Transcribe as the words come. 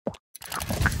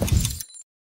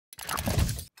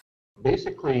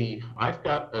Basically, I've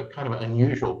got a kind of an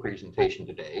unusual presentation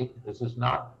today. This is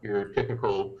not your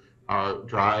typical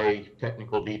dry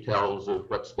technical details of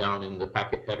what's down in the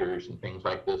packet headers and things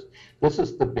like this. This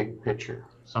is the big picture.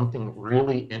 Something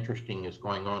really interesting is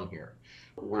going on here.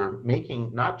 We're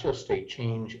making not just a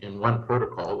change in one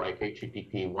protocol like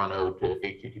HTTP 1.0 to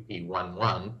HTTP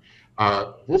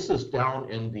 1.1. This is down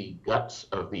in the guts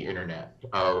of the internet,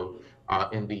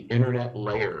 in the internet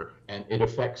layer, and it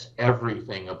affects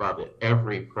everything above it,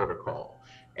 every protocol.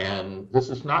 And this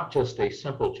is not just a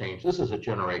simple change, this is a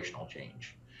generational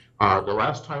change. The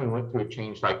last time we went through a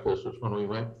change like this was when we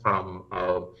went from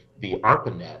the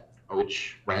ARPANET,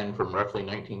 which ran from roughly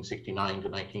 1969 to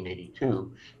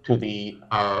 1982, to the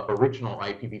original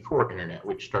IPv4 internet,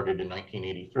 which started in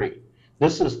 1983.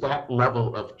 This is that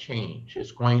level of change.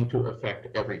 It's going to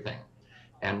affect everything.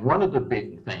 And one of the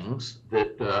big things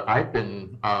that I've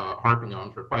been harping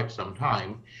on for quite some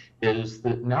time is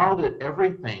that now that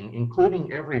everything,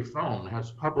 including every phone,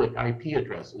 has public IP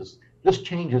addresses, this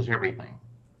changes everything.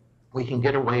 We can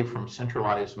get away from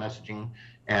centralized messaging,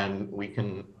 and we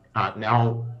can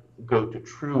now go to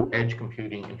true edge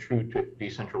computing and true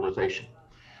decentralization.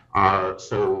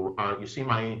 You see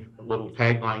my little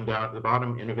tagline down at the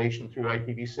bottom, innovation through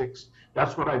IPv6.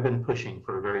 That's what I've been pushing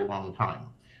for a very long time.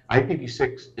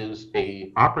 IPv6 is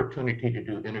an opportunity to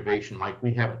do innovation like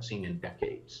we haven't seen in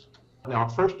decades. Now,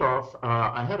 first off,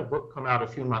 I had a book come out a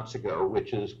few months ago,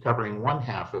 which is covering one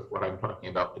half of what I'm talking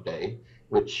about today,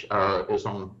 which is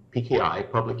on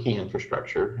PKI, public key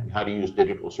infrastructure, and how to use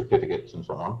digital certificates and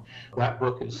so on. That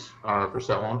book is for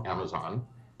sale on Amazon.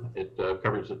 It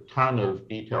covers a ton of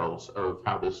details of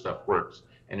how this stuff works.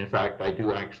 And in fact, I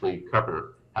do actually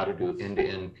cover how to do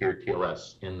end-to-end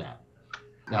PeerTLS in that.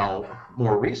 Now,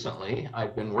 more recently,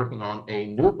 I've been working on a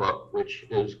new book, which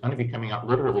is going to be coming out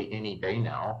literally any day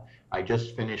now. I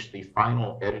just finished the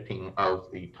final editing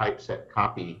of the typeset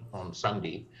copy on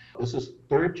Sunday. This is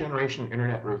Third Generation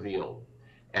Internet Revealed.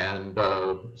 And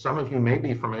some of you may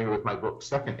be familiar with my book,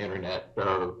 Second Internet,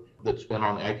 that's been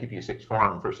on the IPv6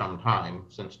 forum for some time,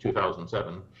 since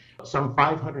 2007. Some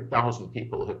 500,000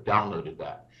 people have downloaded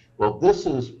that. Well, this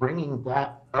is bringing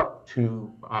that up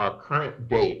to current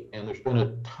date, and there's been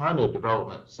a ton of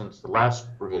development since the last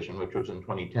revision, which was in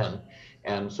 2010.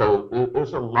 And so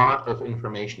there's a lot of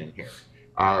information in here.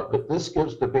 But this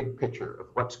gives the big picture of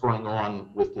what's going on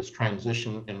with this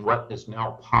transition and what is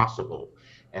now possible.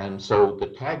 And so the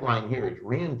tagline here is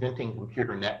reinventing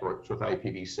computer networks with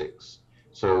IPv6.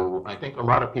 So I think a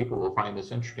lot of people will find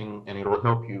this interesting, and it'll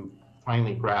help you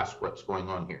finally grasp what's going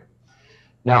on here.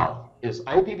 Now, is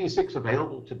IPv6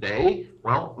 available today?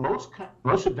 Well,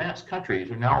 most advanced countries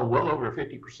are now well over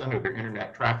 50% of their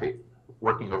internet traffic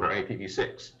working over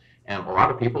IPv6. And a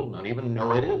lot of people don't even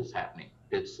know it is happening.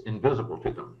 It's invisible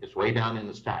to them. It's way down in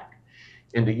the stack.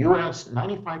 In the US,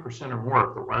 95% or more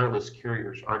of the wireless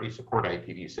carriers already support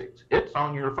IPv6. It's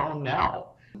on your phone now.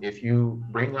 If you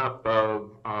bring up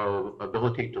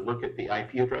ability to look at the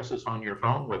IP addresses on your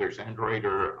phone, whether it's Android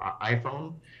or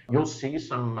iPhone, you'll see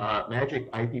some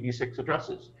magic IPv6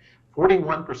 addresses.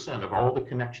 41% of all the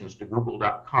connections to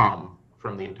Google.com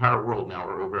from the entire world now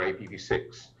are over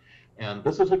IPv6. And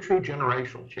this is a true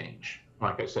generational change,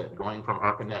 like I said, going from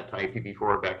ARPANET to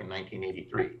IPv4 back in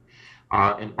 1983.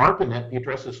 In ARPANET, the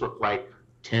addresses looked like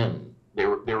 10. They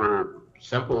were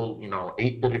simple,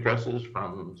 8-bit addresses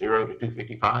from 0 to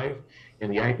 255. In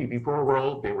the IPv4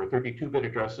 world, they were 32-bit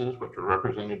addresses, which were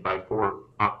represented by 4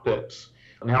 octets.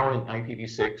 Now in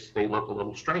IPv6, they look a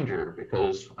little stranger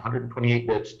because 128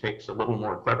 bits takes a little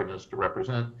more cleverness to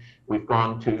represent. We've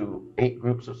gone to 8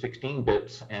 groups of 16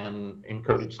 bits and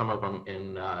encoded some of them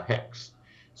in hex.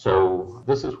 So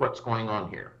this is what's going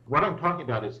on here. What I'm talking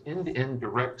about is end-to-end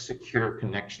direct secure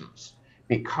connections.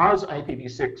 Because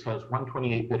IPv6 has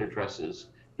 128-bit addresses,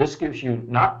 this gives you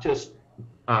not just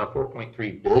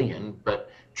 4.3 billion, but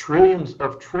trillions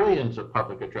of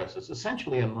public addresses,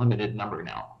 essentially an unlimited number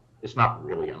now. It's not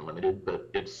really unlimited, but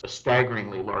it's a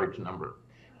staggeringly large number,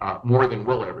 more than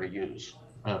we'll ever use,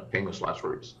 famous last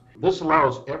words. This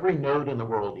allows every node in the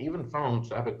world, even phones,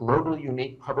 to have a globally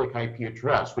unique public IP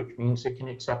address, which means it can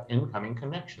accept incoming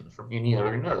connections from any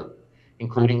other node,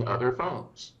 including other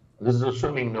phones. This is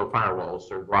assuming no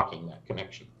firewalls are blocking that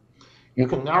connection. You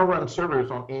can now run servers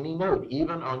on any node,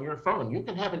 even on your phone. You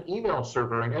can have an email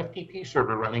server, an FTP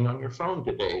server running on your phone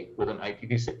today with an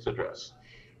IPv6 address.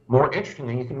 More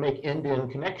interestingly, you can make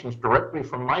end-to-end connections directly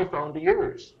from my phone to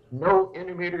yours. No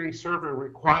intermediary server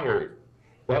required.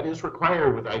 That is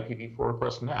required with IPv4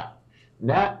 plus NAT.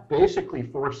 NAT basically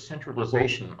forced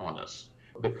centralization on us,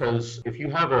 because if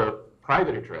you have a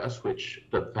private address, which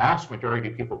the vast majority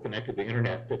of people connected to the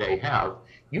internet today have,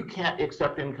 you can't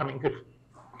accept incoming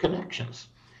connections.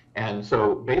 And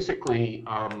so basically,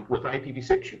 with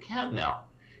IPv6, you can now.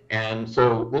 And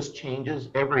so this changes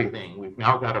everything. We've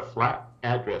now got a flat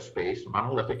address space,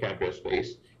 monolithic address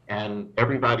space, and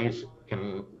everybody's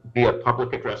can be a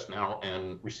public address now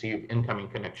and receive incoming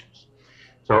connections.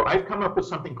 So I've come up with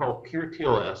something called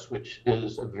PeerTLS, which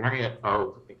is a variant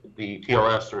of the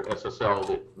TLS or SSL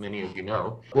that many of you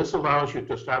know. This allows you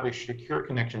to establish secure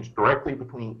connections directly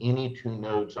between any two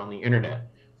nodes on the internet.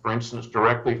 For instance,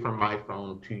 directly from my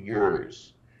phone to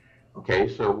yours. Okay,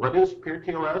 so what is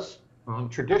PeerTLS?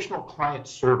 Traditional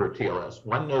client-server TLS.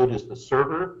 One node is the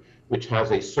server, which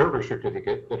has a server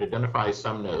certificate that identifies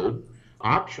some node.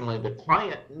 Optionally, the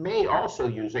client may also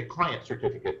use a client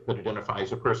certificate that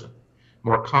identifies a person.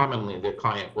 More commonly, the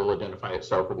client will identify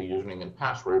itself with a username and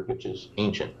password, which is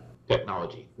ancient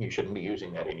technology. You shouldn't be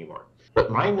using that anymore.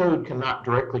 But my node cannot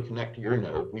directly connect to your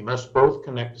node. We must both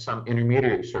connect to some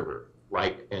intermediary server,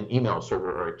 like an email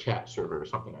server or a chat server or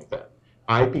something like that.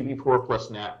 IPv4 plus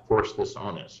NAT forced this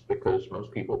on us because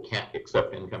most people can't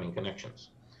accept incoming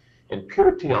connections. In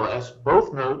PeerTLS,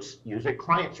 both nodes use a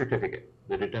client certificate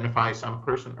that identifies some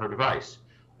person or device.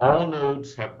 All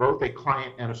nodes have both a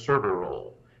client and a server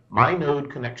role. My node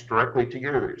connects directly to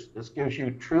yours. This gives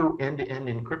you true end-to-end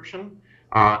encryption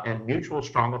and mutual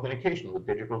strong authentication with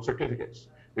digital certificates.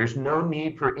 There's no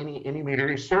need for any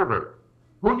intermediary server.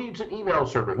 Who needs an email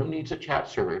server? Who needs a chat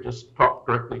server? Just talk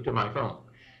directly to my phone.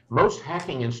 Most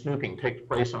hacking and snooping takes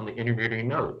place on the intermediary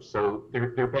nodes, so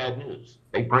they're bad news.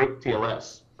 They break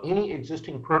TLS. Any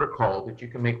existing protocol that you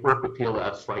can make work with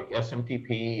TLS, like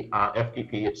SMTP,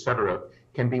 FTP, etc.,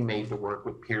 can be made to work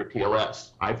with PeerTLS.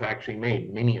 I've actually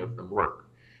made many of them work.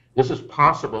 This is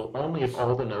possible only if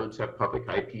all the nodes have public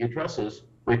IP addresses,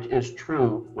 which is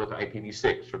true with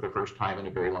IPv6 for the first time in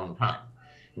a very long time.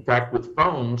 In fact, with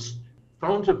phones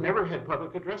have never had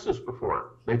public addresses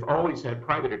before. They've always had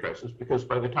private addresses because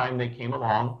by the time they came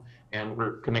along and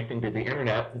were connecting to the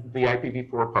internet, the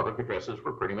IPv4 public addresses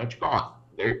were pretty much gone.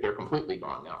 They're completely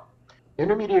gone now.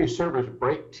 Intermediary servers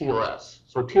break TLS.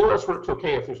 So TLS works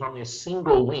okay if there's only a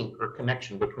single link or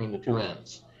connection between the two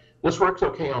ends. This works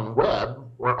okay on web,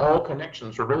 where all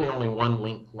connections are really only one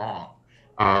link long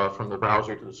from the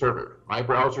browser to the server. My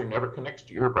browser never connects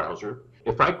to your browser.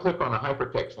 If I click on a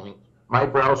hypertext link, my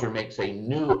browser makes a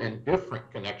new and different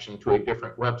connection to a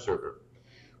different web server.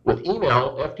 With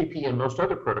email, FTP, and most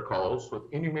other protocols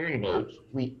with intermediary nodes,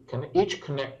 we can each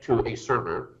connect to a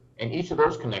server, and each of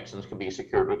those connections can be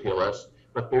secured with TLS,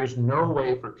 but there's no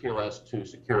way for TLS to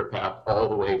secure a path all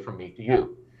the way from me to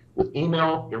you. With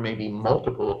email, there may be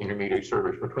multiple intermediary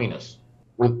servers between us.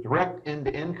 With direct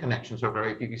end-to-end connections over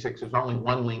IPv6, there's only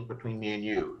one link between me and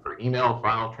you. For email,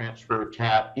 file transfer,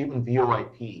 chat, even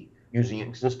VoIP, using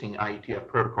existing IETF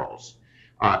protocols.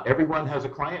 Everyone has a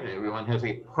client and everyone has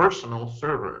a personal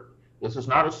server. This is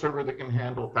not a server that can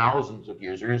handle thousands of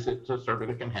users. It's a server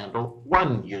that can handle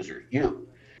one user, you.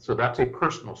 So that's a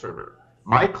personal server.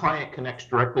 My client connects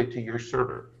directly to your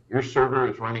server. Your server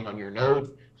is running on your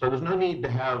node, so there's no need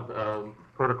to have a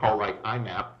protocol like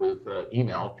IMAP with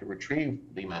email to retrieve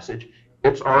the message.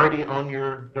 It's already on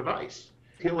your device.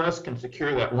 TLS can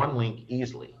secure that one link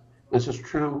easily. This is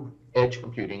true edge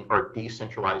computing or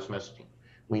decentralized messaging.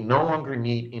 We no longer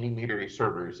need intermediary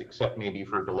servers except maybe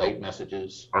for delayed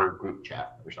messages or group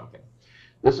chat or something.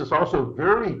 This is also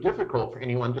very difficult for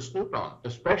anyone to snoop on,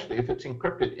 especially if it's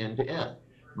encrypted end to end.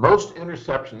 Most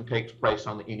interception takes place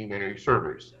on the intermediary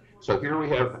servers. So here we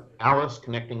have Alice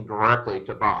connecting directly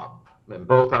to Bob, and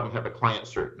both of them have a client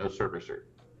cert, no server cert.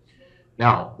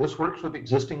 Now, this works with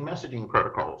existing messaging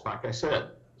protocols, like I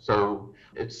said. So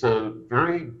it's a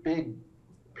very big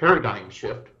paradigm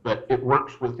shift, but it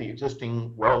works with the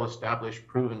existing well-established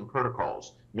proven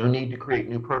protocols. No need to create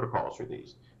new protocols for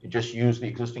these. You just use the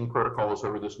existing protocols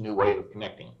over this new way of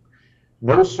connecting.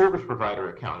 No service provider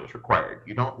account is required.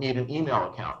 You don't need an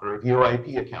email account or a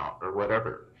VoIP account or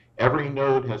whatever. Every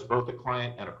node has both a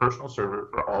client and a personal server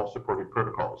for all supported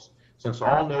protocols. Since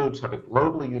all nodes have a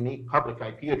globally unique public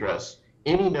IP address,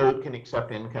 any node can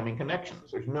accept incoming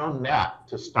connections. There's no NAT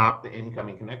to stop the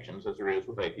incoming connections as there is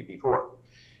with IPv4.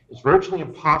 It's virtually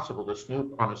impossible to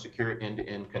snoop on a secure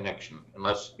end-to-end connection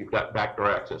unless you've got backdoor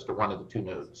access to one of the two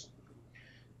nodes.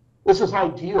 This is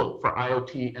ideal for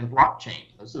IoT and blockchain.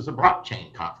 This is a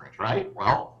blockchain conference, right?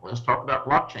 Well, let's talk about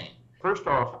blockchain. First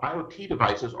off, IoT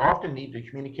devices often need to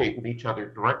communicate with each other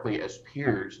directly as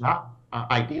peers,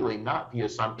 ideally not via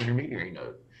some intermediary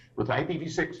node. With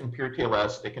IPv6 and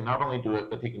PeerTLS, they can not only do it,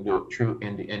 but they can do it through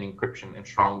end-to-end encryption and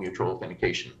strong mutual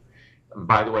authentication. And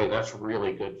by the way, that's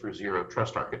really good for zero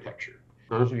trust architecture.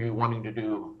 Those of you wanting to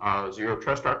do zero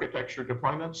trust architecture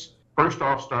deployments, first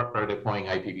off, start by deploying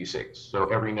IPv6. So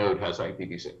every node has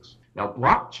IPv6. Now,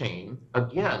 blockchain,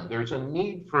 again, there's a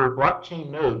need for blockchain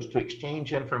nodes to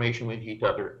exchange information with each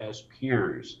other as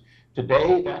peers.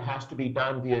 Today, that has to be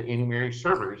done via intermediary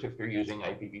servers if they're using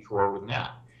IPv4 with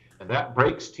NAT. And that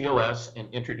breaks TLS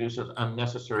and introduces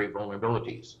unnecessary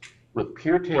vulnerabilities. With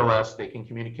PeerTLS, they can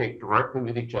communicate directly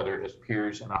with each other as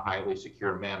peers in a highly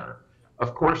secure manner.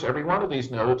 Of course, every one of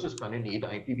these nodes is going to need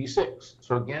IPv6.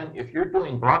 So again, if you're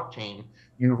doing blockchain,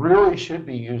 you really should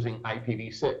be using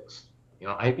IPv6. You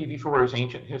know, IPv4 is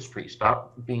ancient history.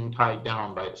 Stop being tied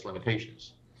down by its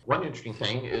limitations. One interesting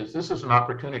thing is this is an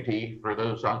opportunity for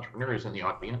those entrepreneurs in the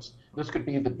audience. This could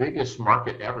be the biggest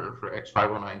market ever for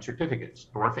X509 certificates,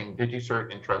 dwarfing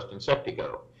DigiCert, Entrust, and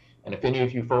Sectigo. And if any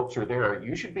of you folks are there,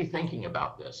 you should be thinking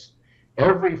about this.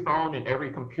 Every phone and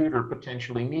every computer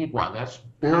potentially need one. That's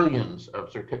billions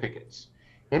of certificates.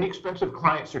 Inexpensive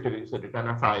client certificates that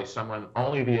identify someone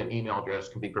only via an email address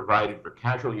can be provided for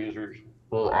casual users,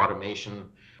 full automation.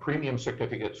 Premium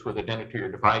certificates with identity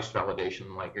or device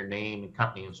validation, like your name and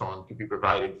company and so on, can be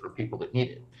provided for people that need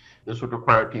it. This would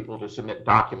require people to submit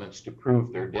documents to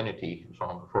prove their identity and so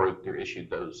on before they're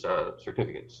issued those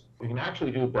certificates. We can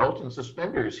actually do belt and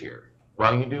suspenders here.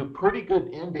 While you do pretty good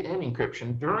end-to-end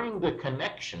encryption during the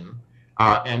connection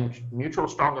and mutual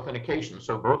strong authentication,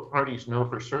 so both parties know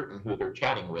for certain who they're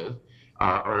chatting with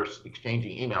or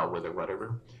exchanging email with or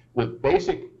whatever. With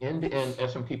basic end-to-end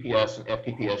SMTPS and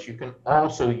FTPS, you can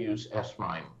also use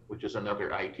S-MIME, which is another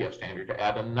IETF standard, to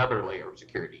add another layer of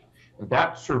security. And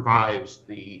that survives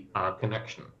the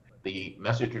connection. The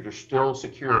messages are still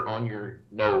secure on your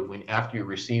node after you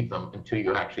receive them until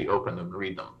you actually open them and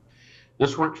read them.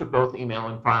 This works with both email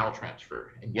and file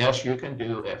transfer. And yes, you can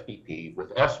do FTP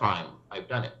with S-MIME. I've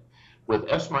done it. With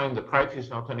S-MIME, the privacy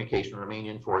and authentication remain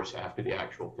in force after the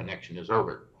actual connection is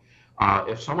over.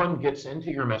 If someone gets into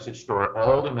your message store,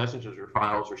 all the messages or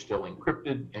files are still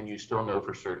encrypted, and you still know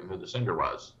for certain who the sender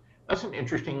was. That's an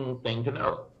interesting thing to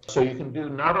know. So you can do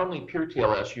not only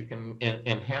PeerTLS, you can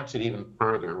enhance it even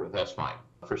further with S-MIME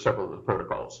for several of the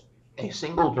protocols. A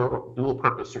single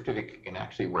dual-purpose certificate can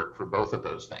actually work for both of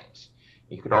those things.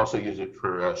 You could also use it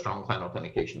for strong client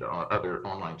authentication to other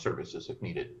online services if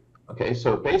needed. Okay,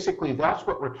 so basically that's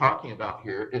what we're talking about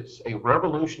here. It's a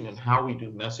revolution in how we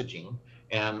do messaging,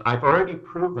 and I've already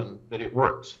proven that it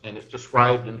works, and it's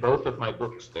described in both of my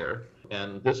books there.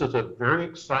 And this is a very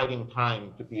exciting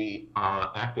time to be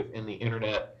active in the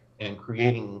internet and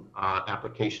creating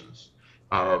applications.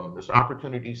 There's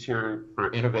opportunities here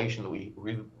for innovation that we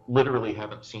literally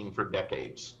haven't seen for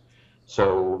decades.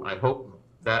 So I hope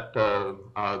that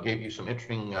gave you some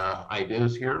interesting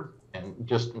ideas here. And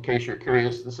just in case you're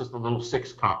curious, this is the little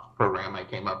 6-comp program I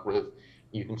came up with.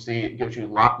 You can see it gives you a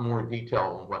lot more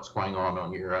detail on what's going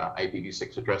on your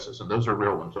IPv6 addresses, and those are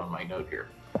real ones on my note here.